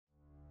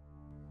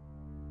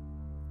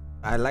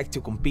I like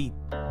to compete.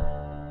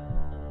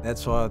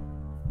 That's what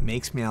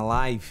makes me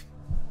alive.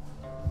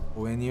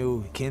 When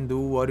you can do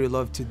what you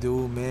love to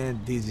do,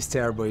 man, this is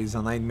terrible, it's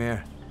a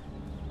nightmare.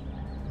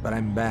 But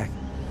I'm back.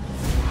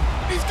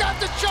 He's got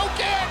the choke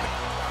in!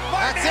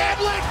 Martin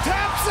Hamlin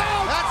taps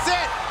out! That's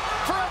it!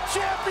 For a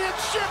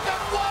championship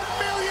at $1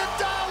 million!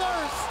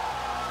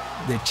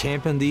 The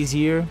champion this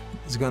year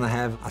is gonna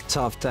have a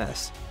tough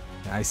test.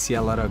 I see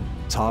a lot of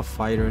tough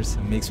fighters,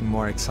 it makes me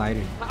more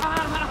excited.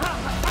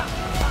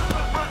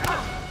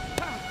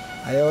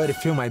 I already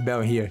feel my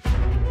bell here.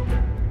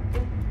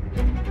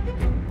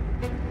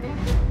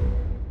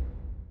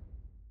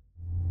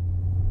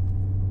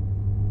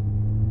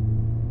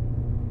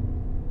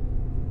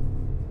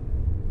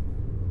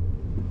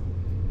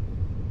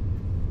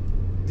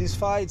 This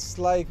fight's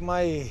like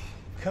my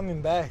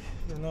coming back.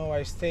 You know,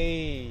 I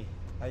stay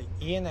like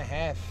a year and a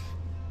half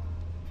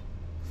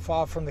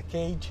far from the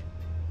cage,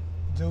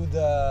 do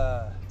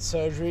the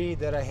surgery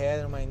that I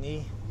had on my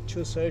knee,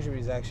 2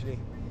 surgeries actually.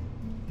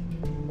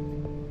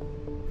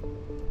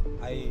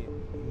 I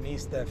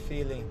miss that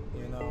feeling,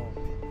 you know,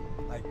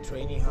 like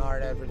training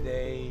hard every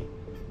day,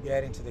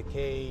 getting to the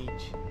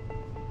cage.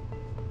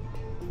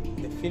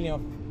 The feeling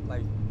of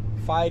like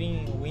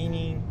fighting,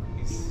 winning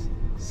is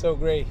so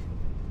great.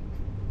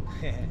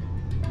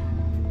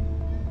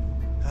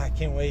 I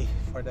can't wait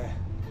for that.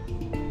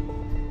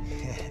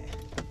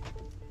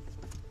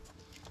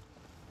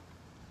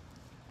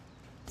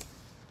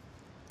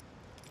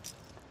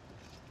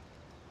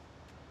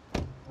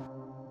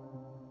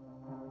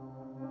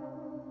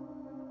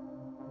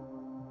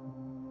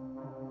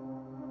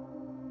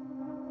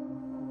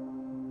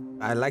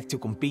 I like to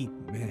compete,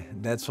 man.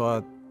 That's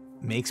what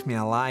makes me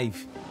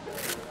alive.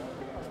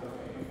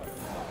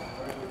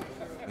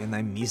 And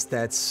I miss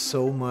that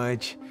so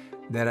much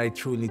that I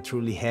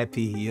truly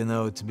happy, you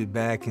know, to be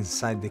back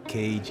inside the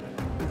cage.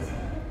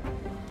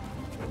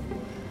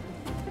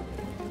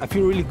 I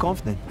feel really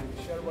confident.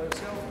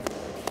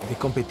 The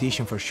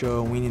competition for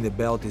sure, winning the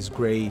belt is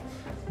great,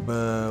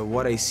 but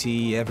what I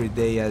see every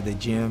day at the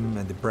gym,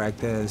 at the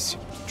practice,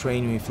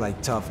 training with like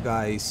tough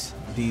guys,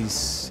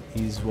 this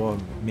is what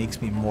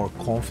makes me more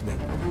confident.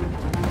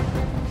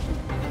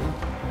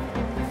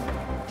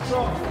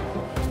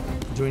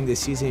 During the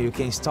season, you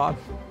can't stop.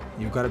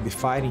 You gotta be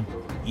fighting,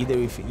 either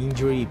with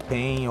injury,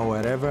 pain, or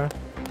whatever.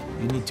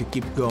 You need to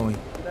keep going.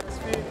 That's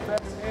feet,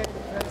 that's hit,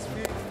 that's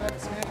feet,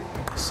 that's hit.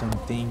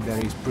 Something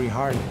that is pretty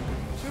hard.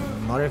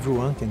 Not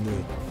everyone can do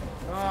it.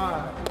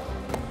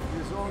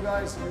 Years old,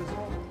 guys, years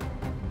old.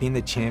 Being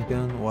the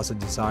champion was a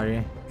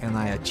desire, and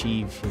I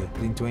achieved it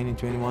in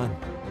 2021.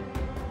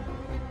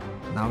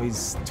 Now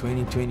it's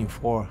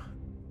 2024,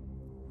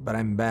 but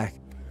I'm back.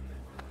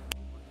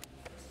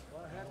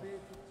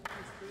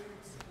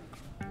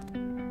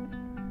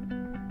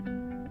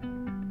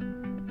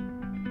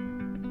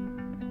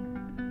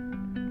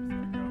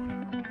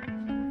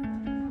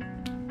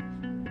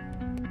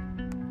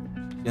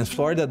 In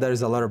Florida,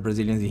 there's a lot of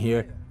Brazilians in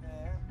here.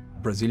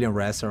 Brazilian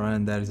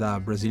restaurant, there's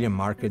a Brazilian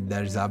market,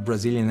 there's a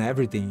Brazilian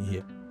everything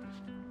here.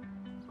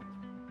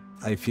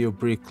 I feel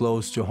pretty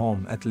close to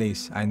home, at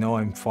least. I know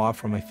I'm far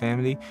from my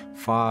family,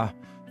 far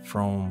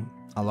from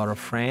a lot of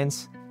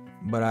friends,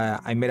 but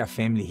I made a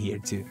family here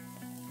too.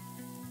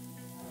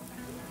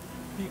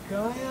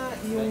 Picanha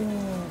e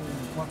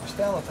uma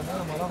costela também,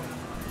 na moral.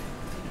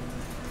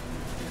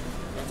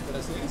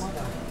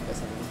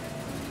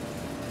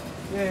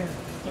 E aí,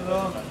 tudo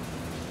bom?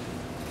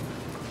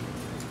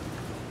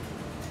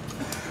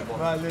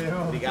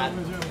 Valeu. Obrigado.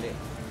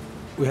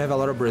 We have a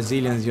lot of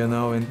Brazilians, you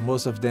know, and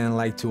most of them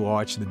like to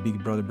watch the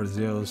Big Brother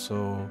Brazil,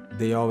 so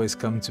they always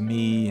come to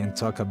me and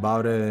talk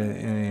about it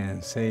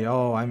and say,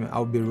 oh,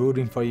 I'll be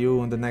rooting for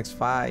you on the next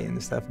fight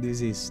and stuff.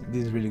 This is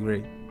really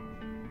great.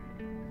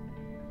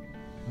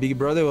 Big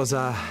Brother was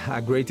a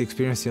great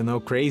experience, you know,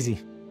 crazy.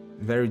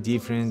 Very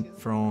different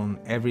from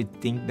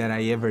everything that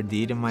I ever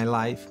did in my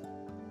life.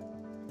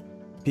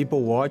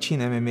 People watching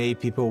MMA,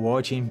 people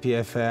watching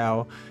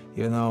PFL,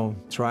 you know,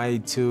 try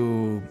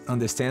to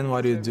understand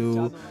what you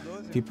do.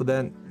 People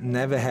that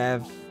never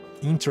have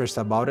interest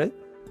about it,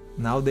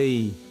 now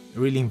they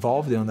really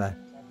involved in that.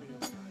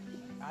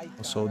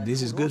 So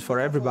this is good for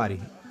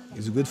everybody.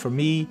 It's good for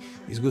me,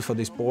 it's good for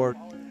the sport.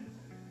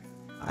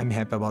 I'm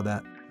happy about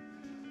that.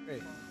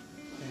 Great.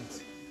 Thanks.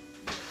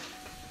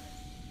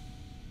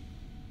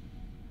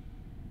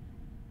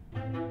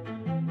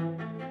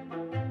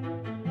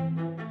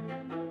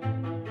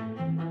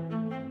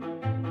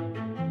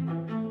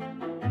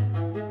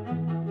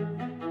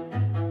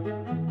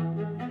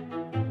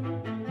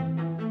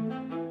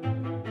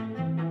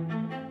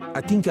 I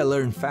think I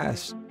learn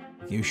fast.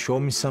 You show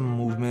me some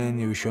movement,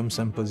 you show me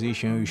some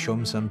position, you show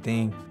me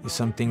something. It's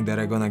something that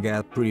I'm gonna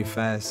get pretty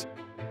fast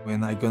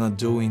when I'm gonna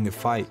do in the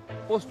fight.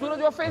 Postura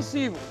de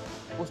ofensivo.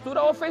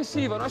 Postura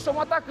ofensiva, nós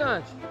somos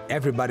atacantes.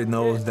 Everybody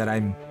knows that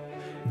I'm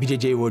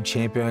BJJ World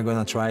Champion. I'm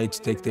gonna try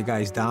to take the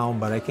guys down,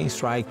 but I can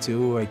strike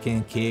too, I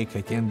can kick,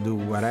 I can do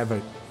whatever.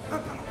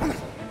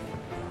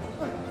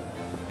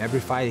 Every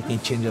fight I can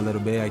change a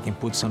little bit, I can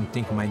put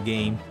something in my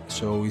game,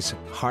 so it's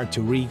hard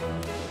to read.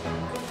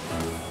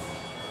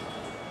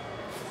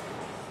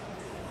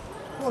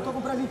 eu tô com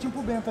um presentinho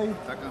pro Bento aí.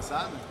 Tá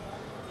cansado?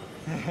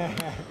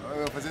 Eu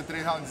vou fazer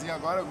 3 roundzinhos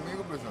agora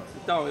comigo, professor.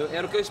 Então,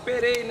 era o que eu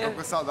esperei, né? Tô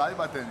com saudade de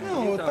bater nele.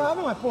 Não, Então. eu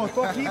tava, mas pô,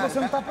 tô aqui, você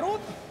não tá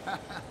pronto?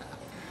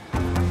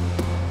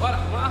 Bora,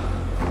 vamos lá.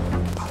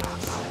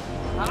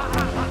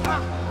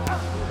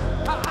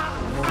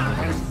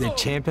 The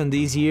champion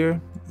this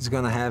year is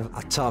gonna have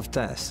a tough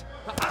test.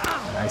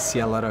 I see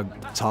a lot of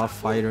tough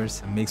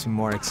fighters. It makes me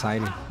more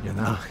excited, you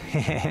know?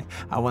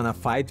 I wanna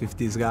fight with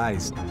these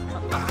guys.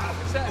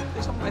 Sério,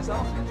 deixa mais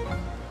alto.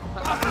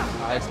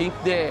 I think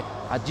the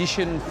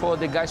addition for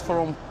the guys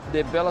from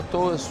the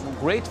Bellator is a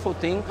grateful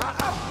thing.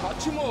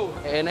 Ótimo!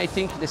 And I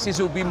think the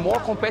season will be more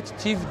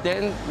competitive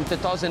than in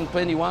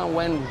 2021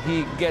 when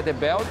he get the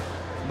belt.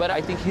 But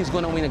I think he's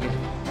gonna win again.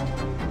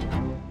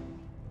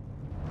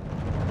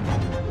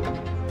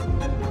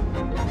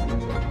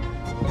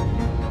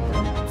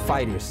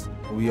 Fighters,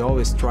 we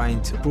always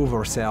trying to prove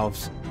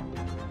ourselves.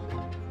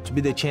 To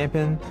be the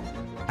champion,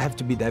 I have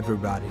to beat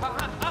everybody.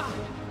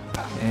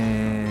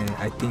 And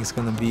I think it's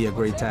gonna be a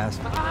great test.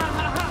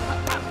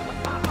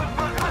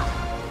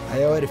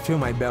 I already feel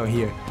my belt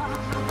here.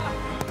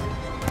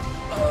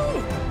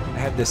 I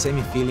have the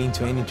same feeling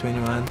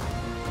 2021,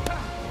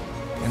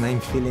 and I'm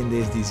feeling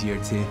this year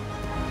too.